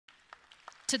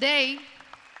Today,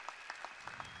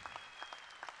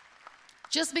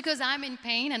 just because I'm in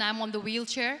pain and I'm on the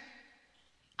wheelchair,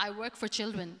 I work for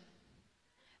children.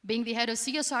 Being the head of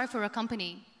CSR for a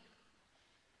company,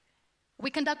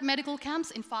 we conduct medical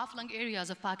camps in far-flung areas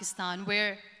of Pakistan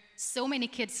where so many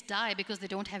kids die because they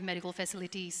don't have medical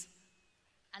facilities.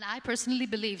 And I personally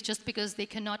believe just because they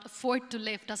cannot afford to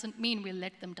live doesn't mean we'll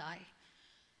let them die.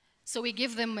 So we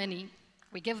give them money,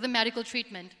 we give them medical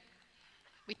treatment,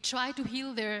 we try to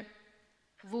heal their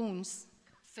wounds,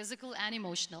 physical and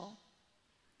emotional.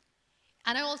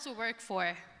 And I also work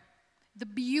for the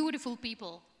beautiful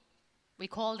people, we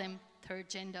call them third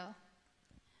gender,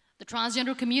 the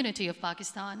transgender community of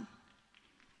Pakistan.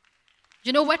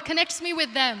 You know what connects me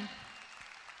with them?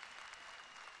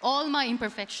 All my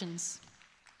imperfections.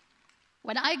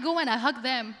 When I go and I hug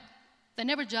them, they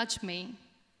never judge me.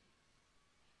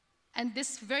 And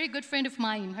this very good friend of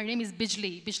mine, her name is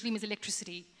Bijli. Bijli means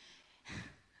electricity.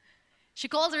 She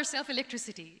calls herself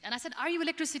electricity. And I said, are you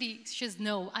electricity? She says,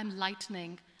 no, I'm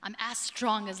lightning. I'm as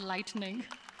strong as lightning.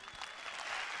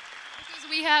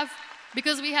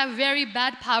 Because we have very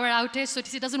bad power outage, so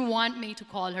she doesn't want me to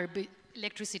call her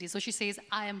electricity. So she says,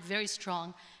 I am very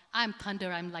strong. I'm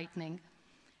thunder, I'm lightning.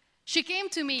 She came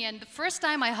to me, and the first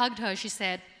time I hugged her, she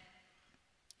said,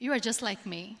 you are just like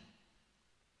me.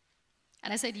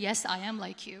 And I said, yes, I am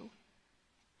like you.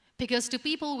 Because to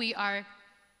people, we are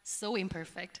so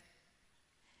imperfect.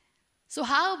 So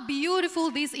how beautiful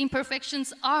these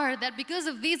imperfections are, that because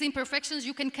of these imperfections,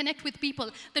 you can connect with people.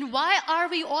 Then why are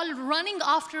we all running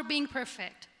after being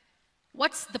perfect?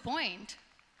 What's the point?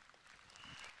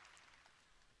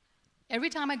 Every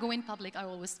time I go in public, I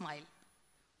always smile.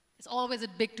 It's always a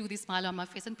big toothy smile on my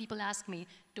face, and people ask me,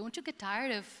 don't you get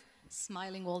tired of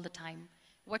smiling all the time?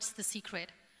 What's the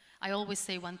secret? I always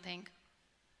say one thing,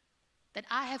 that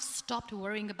I have stopped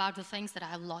worrying about the things that I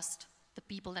have lost, the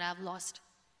people that I have lost.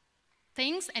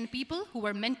 Things and people who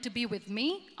were meant to be with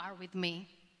me are with me.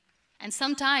 And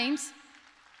sometimes,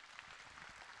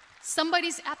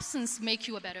 somebody's absence makes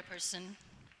you a better person.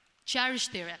 Cherish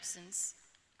their absence.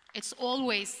 It's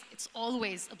always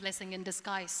a blessing in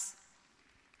disguise.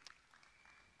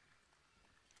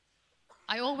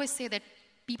 I always say that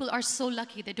people are so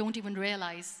lucky they don't even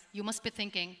realize. You must be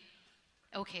thinking,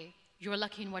 okay, you're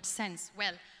lucky in what sense?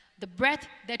 Well, the breath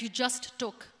that you just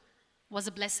took was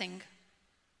a blessing.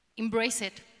 Embrace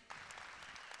it.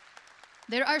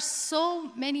 There are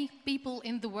so many people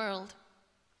in the world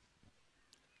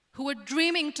who are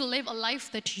dreaming to live a life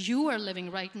that you are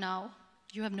living right now.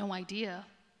 You have no idea.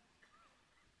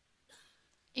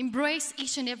 Embrace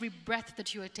each and every breath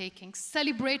that you are taking.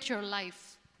 Celebrate your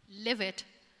life. Live it.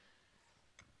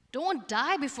 Don't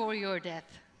die before your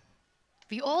death.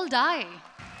 We all die.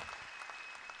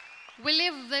 We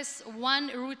live this one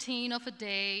routine of a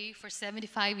day for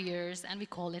 75 years and we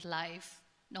call it life.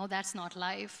 No, that's not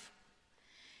life.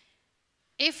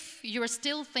 If you're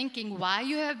still thinking why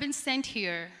you have been sent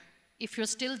here, if you're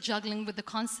still juggling with the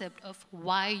concept of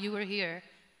why you are here,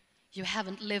 you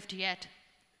haven't lived yet.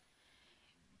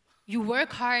 You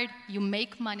work hard, you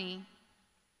make money,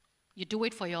 you do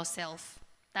it for yourself.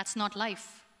 That's not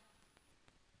life.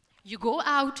 You go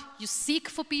out, you seek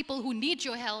for people who need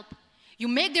your help, you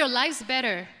make their lives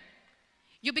better.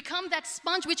 You become that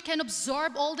sponge which can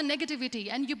absorb all the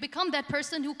negativity, and you become that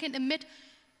person who can emit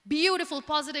beautiful,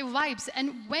 positive vibes.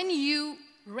 And when you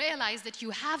realize that you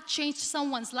have changed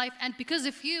someone's life, and because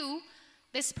of you,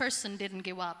 this person didn't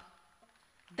give up,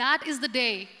 that is the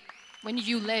day when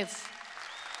you live.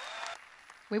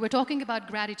 We were talking about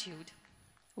gratitude,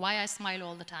 why I smile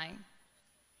all the time.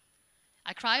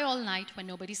 I cry all night when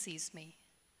nobody sees me,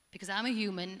 because I'm a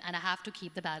human and I have to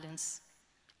keep the balance.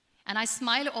 And I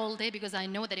smile all day because I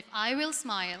know that if I will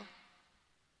smile,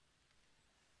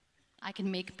 I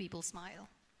can make people smile.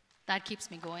 That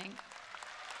keeps me going.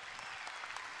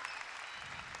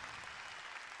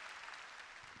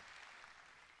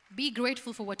 Be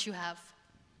grateful for what you have.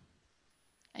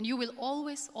 And you will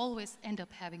always, always end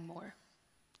up having more.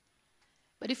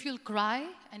 But if you'll cry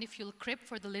and if you'll crib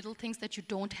for the little things that you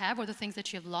don't have or the things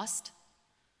that you have lost,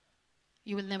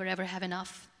 you will never ever have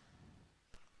enough.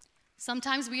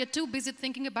 Sometimes we are too busy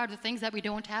thinking about the things that we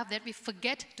don't have that we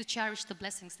forget to cherish the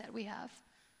blessings that we have.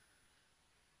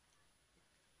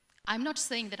 I'm not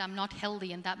saying that I'm not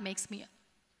healthy and that makes me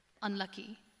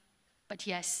unlucky, but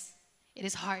yes, it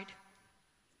is hard.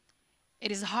 It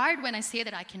is hard when I say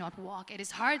that I cannot walk. It is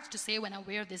hard to say when I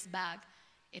wear this bag.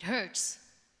 It hurts.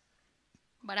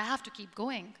 But I have to keep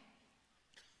going,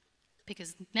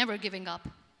 because never giving up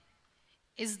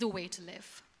is the way to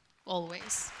live,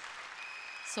 always.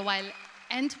 So I'll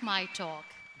end my talk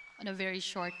on a very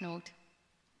short note.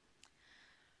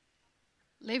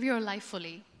 Live your life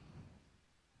fully.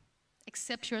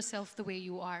 Accept yourself the way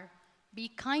you are. Be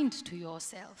kind to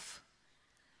yourself.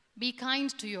 Be kind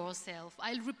to yourself.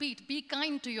 I'll repeat, be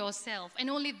kind to yourself, and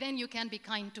only then you can be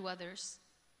kind to others.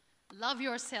 Love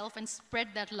yourself and spread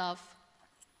that love.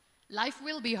 Life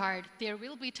will be hard. There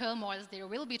will be turmoils, there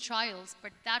will be trials,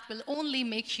 but that will only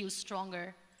make you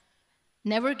stronger.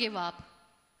 Never give up.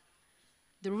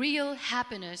 The real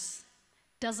happiness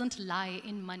doesn't lie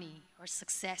in money or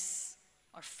success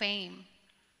or fame.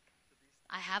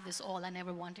 I have this all, I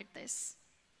never wanted this.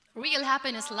 Real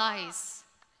happiness lies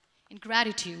in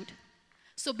gratitude.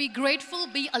 So be grateful,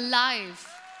 be alive,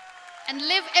 and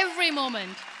live every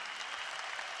moment.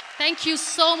 Thank you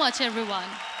so much, everyone.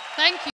 Thank you.